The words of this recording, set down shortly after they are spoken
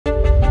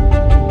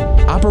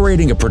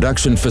Operating a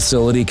production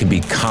facility can be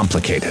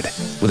complicated,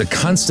 with a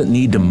constant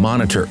need to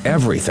monitor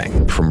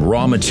everything from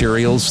raw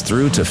materials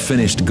through to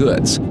finished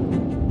goods.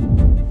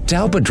 To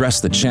help address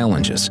the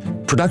challenges,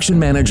 production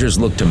managers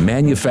look to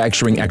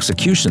manufacturing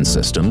execution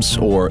systems,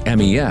 or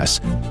MES,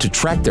 to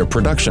track their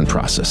production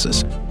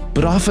processes.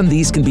 But often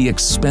these can be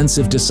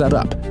expensive to set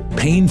up,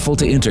 painful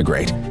to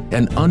integrate,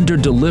 and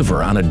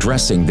under-deliver on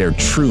addressing their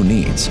true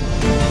needs.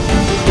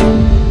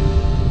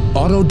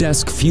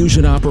 Autodesk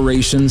Fusion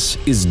Operations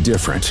is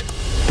different.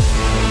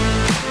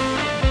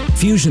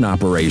 Fusion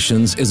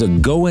Operations is a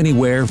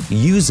go-anywhere,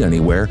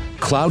 use-anywhere,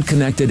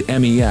 cloud-connected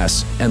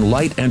MES and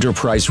light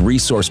enterprise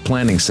resource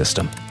planning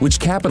system, which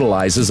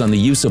capitalizes on the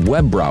use of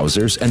web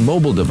browsers and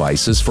mobile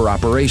devices for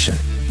operation.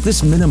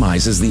 This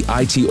minimizes the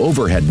IT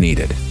overhead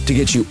needed to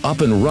get you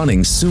up and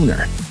running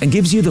sooner and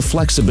gives you the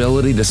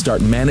flexibility to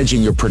start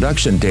managing your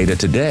production data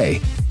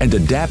today and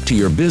adapt to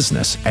your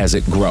business as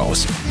it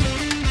grows.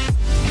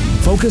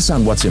 Focus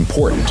on what's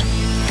important,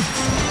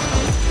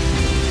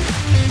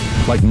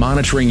 like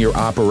monitoring your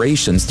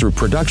operations through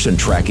production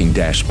tracking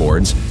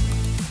dashboards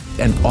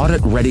and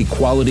audit-ready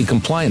quality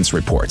compliance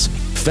reports,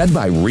 fed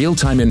by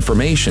real-time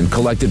information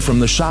collected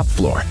from the shop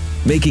floor,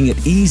 making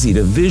it easy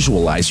to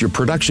visualize your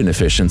production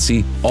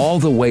efficiency all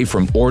the way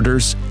from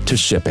orders to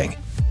shipping.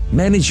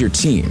 Manage your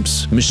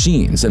teams,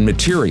 machines, and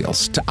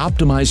materials to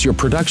optimize your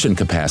production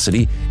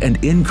capacity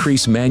and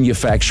increase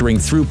manufacturing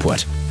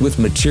throughput with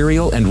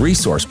material and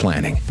resource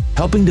planning,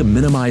 helping to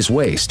minimize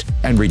waste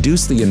and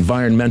reduce the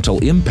environmental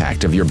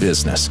impact of your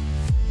business.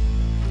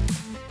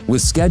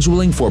 With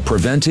scheduling for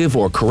preventive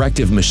or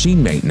corrective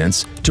machine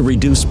maintenance to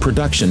reduce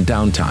production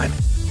downtime.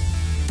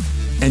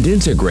 And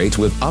integrate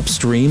with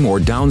upstream or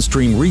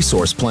downstream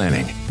resource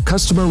planning,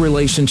 customer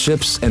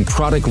relationships, and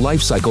product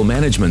lifecycle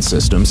management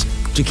systems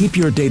to keep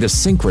your data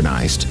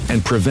synchronized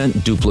and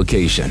prevent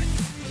duplication.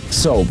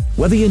 So,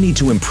 whether you need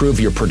to improve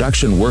your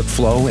production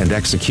workflow and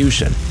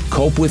execution,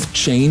 cope with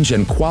change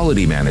and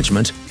quality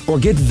management, or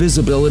get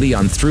visibility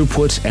on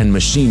throughput and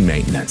machine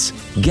maintenance,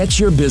 get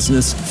your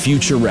business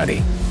future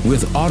ready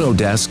with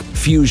Autodesk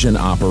Fusion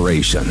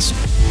Operations.